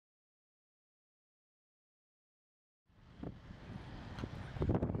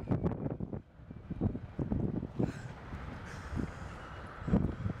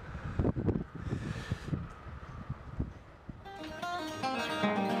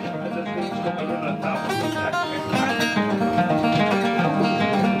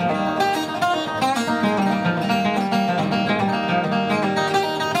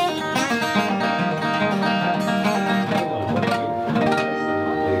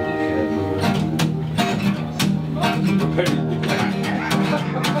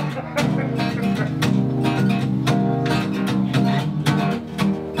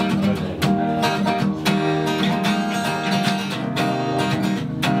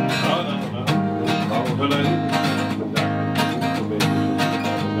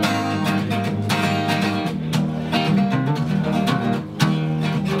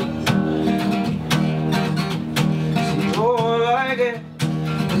All I get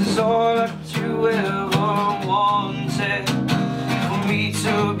is all that you ever wanted, for me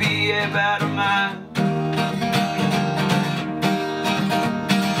to be a better man.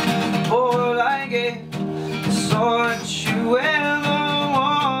 All I get is all that you ever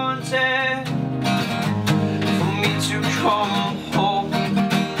wanted, for me to come home.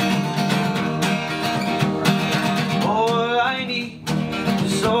 All I need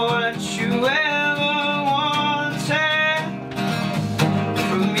is all that you ever wanted,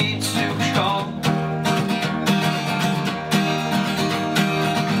 for me to come.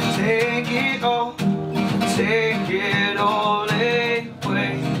 Take it all away, for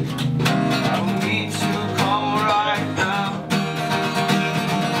me to come right now.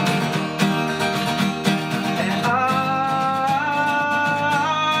 And I'm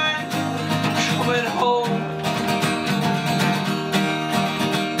coming home.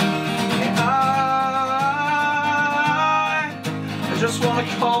 And I just wanna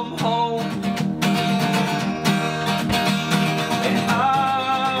come home. And I'm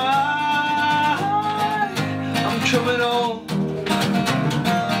coming home.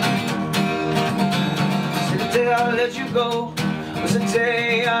 So the day I let you go was the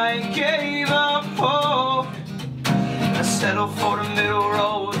day I gave up hope. I settled for the middle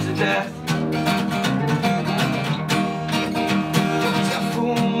road to death. I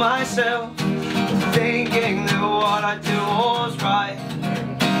fooled myself thinking that what I do was right.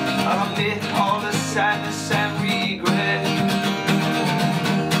 I'll admit all the sadness and regret.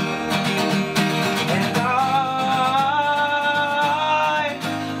 And I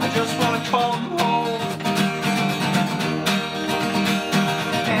just wanna come home.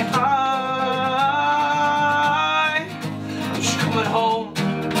 And I'm just coming home.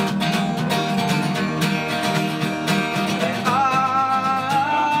 And I'm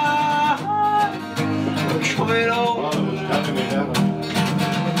coming home.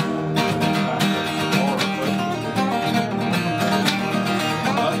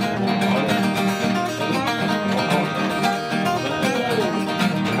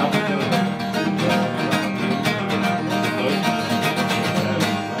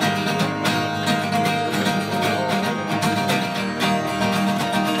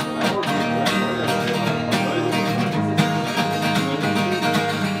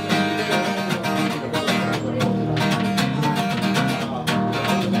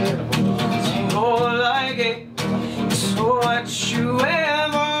 So what you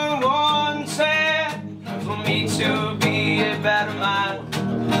ever wanted, for me to be a better man.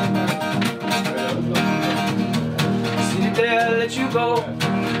 See the day I let you go,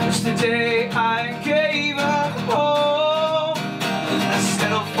 it's the day I gave up hope. I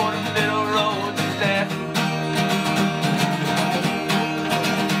settled for the middle road to death.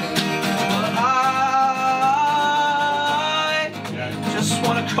 But I just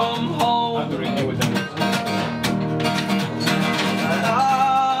wanna come home.